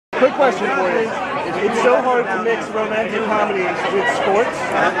Quick question for you. It's so hard to mix romantic comedies with sports.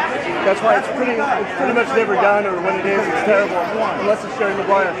 That's why it's pretty much never done, or when it is, it's terrible, unless it's Jerry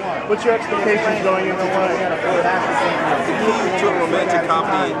Maguire. What's your expectations going into tonight? The key to a romantic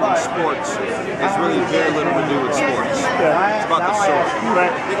comedy in sports is really very little to do with sports. It's about the story.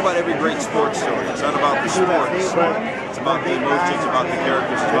 Right. Think about every great sports story. It's not about the sports. It's about the emotions, about the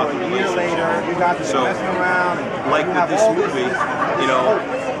characters, it's about the relationship. So, like with this movie, you know,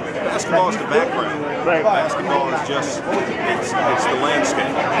 basketball is the background. Right. Basketball is just, it's the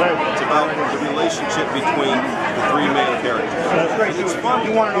landscape. Right. It's about the relationship between the three main characters. And it's fun.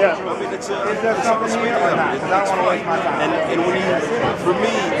 Yeah. I mean, it's something sweet about it. It's fun. And when you, for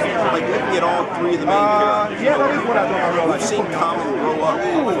me, like looking at all three of the main characters, you know, we've seen Common grow up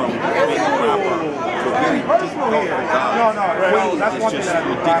from being a rapper to a very deep cultural guy. Queen is just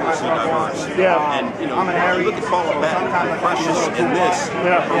ridiculously diverse. Yeah. And you know, you look at Paula Patton, Precious in this,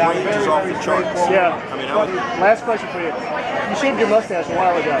 her range is off the charts. Yeah. I mean, last question for you. You shaved your mustache a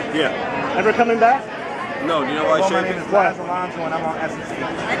while ago. Yeah. Ever coming back? No, do you know why I shaved it? Why?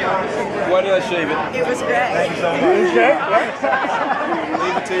 Why did I shave it? It was great. Thank you so much. It was great?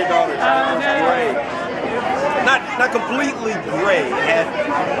 Leave it to your daughters. It was great. Not completely gray. It had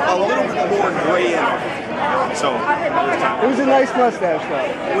a little bit more gray in it. So it was a nice mustache,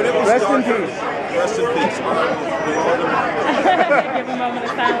 though. When it was Rest darker, in peace. Rest in peace. All right. Give a moment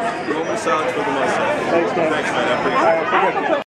of silence. Moment of silence for the mustache. Thanks, man. Thanks, man. I appreciate it.